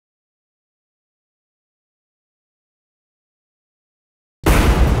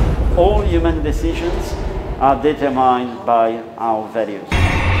All human decisions are determined by our values.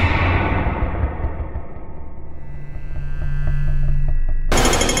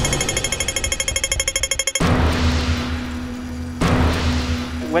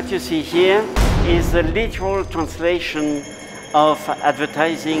 What you see here is the literal translation of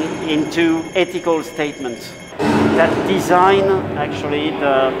advertising into ethical statements that design actually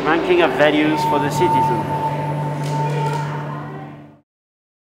the ranking of values for the citizen.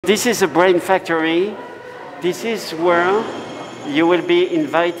 This is a brain factory. This is where you will be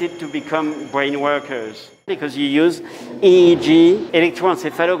invited to become brain workers because you use EEG,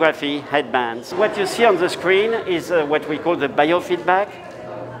 electroencephalography headbands. What you see on the screen is what we call the biofeedback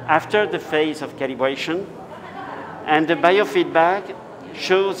after the phase of calibration. And the biofeedback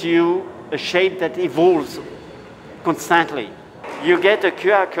shows you a shape that evolves constantly. You get a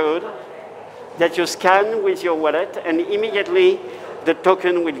QR code that you scan with your wallet, and immediately the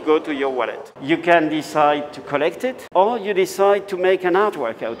token will go to your wallet. You can decide to collect it, or you decide to make an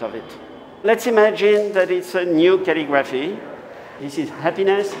artwork out of it. Let's imagine that it's a new calligraphy. This is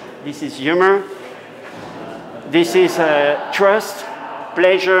happiness, this is humor, this is trust,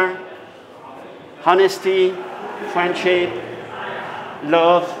 pleasure, honesty, friendship,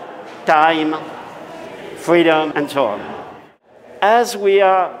 love, time, freedom, and so on. As we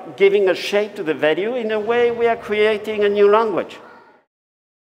are giving a shape to the value, in a way we are creating a new language.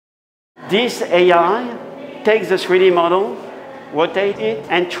 This AI takes the 3D model, rotates it,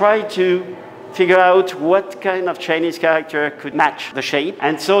 and tries to figure out what kind of Chinese character could match the shape.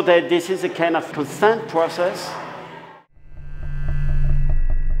 And so that this is a kind of constant process.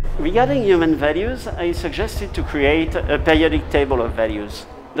 Regarding human values, I suggested to create a periodic table of values.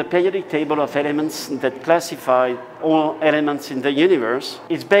 The periodic table of elements that classify all elements in the universe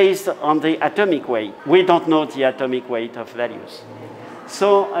is based on the atomic weight. We don't know the atomic weight of values.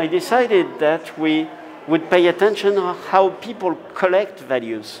 So I decided that we would pay attention to how people collect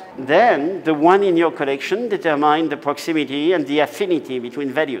values. Then the one in your collection determines the proximity and the affinity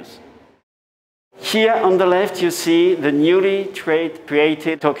between values. Here on the left, you see the newly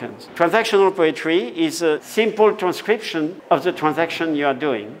created tokens. Transactional poetry is a simple transcription of the transaction you are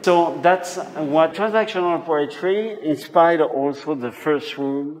doing. So that's what transactional poetry inspired also the first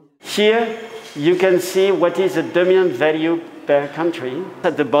room. Here, you can see what is the dominant value per country.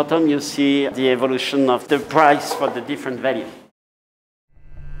 At the bottom, you see the evolution of the price for the different values.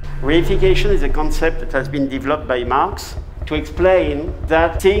 Reification is a concept that has been developed by Marx to explain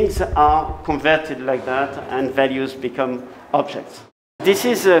that things are converted like that and values become objects. This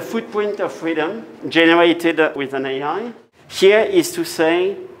is a footprint of freedom generated with an AI. Here is to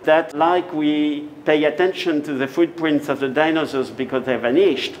say that like we pay attention to the footprints of the dinosaurs because they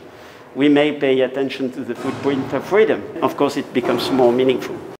vanished, we may pay attention to the footprint of freedom. Of course, it becomes more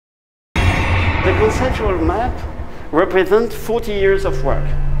meaningful. The conceptual map represents 40 years of work,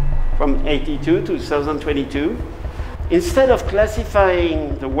 from 82 to 2022. Instead of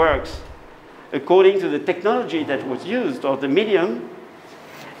classifying the works according to the technology that was used or the medium,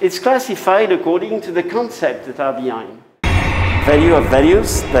 it's classified according to the concepts that are behind. Value of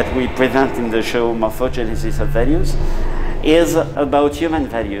values that we present in the show Morphogenesis of Values is about human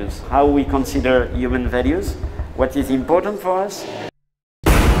values, how we consider human values, what is important for us.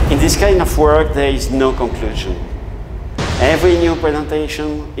 In this kind of work, there is no conclusion. Every new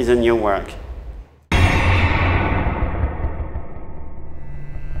presentation is a new work.